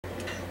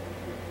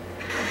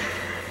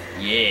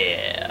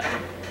Yeah.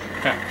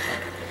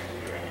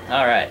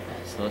 Alright,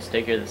 so let's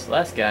take care of this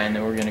last guy and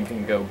then we're gonna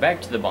go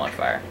back to the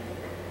bonfire.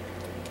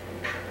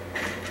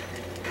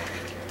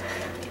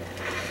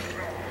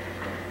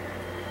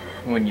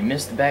 When you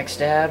miss the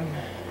backstab,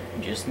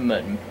 just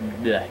button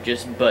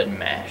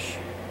mash.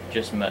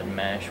 Just button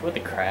mash. What the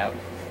crap?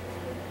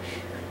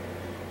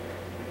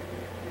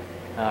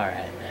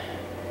 Alright.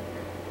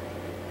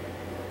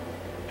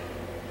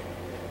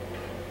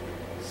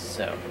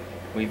 So,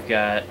 we've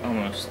got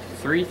almost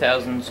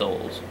 3,000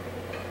 souls.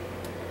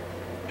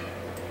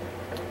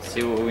 Let's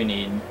see what we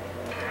need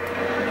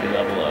to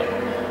level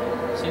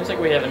up. Seems like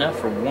we have enough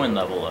for one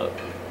level up.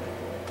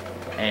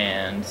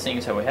 And seeing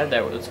as how we have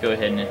that, let's go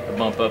ahead and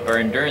bump up our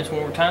endurance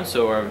one more time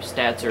so our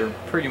stats are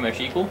pretty much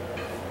equal.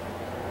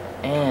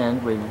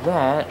 And with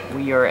that,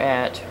 we are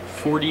at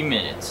 40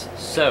 minutes.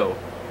 So,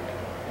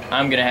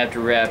 I'm going to have to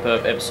wrap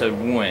up episode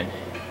 1.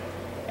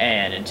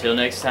 And until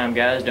next time,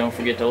 guys, don't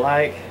forget to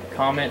like,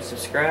 comment,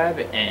 subscribe,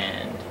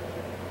 and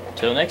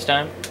until next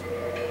time,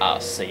 I'll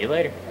see you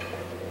later.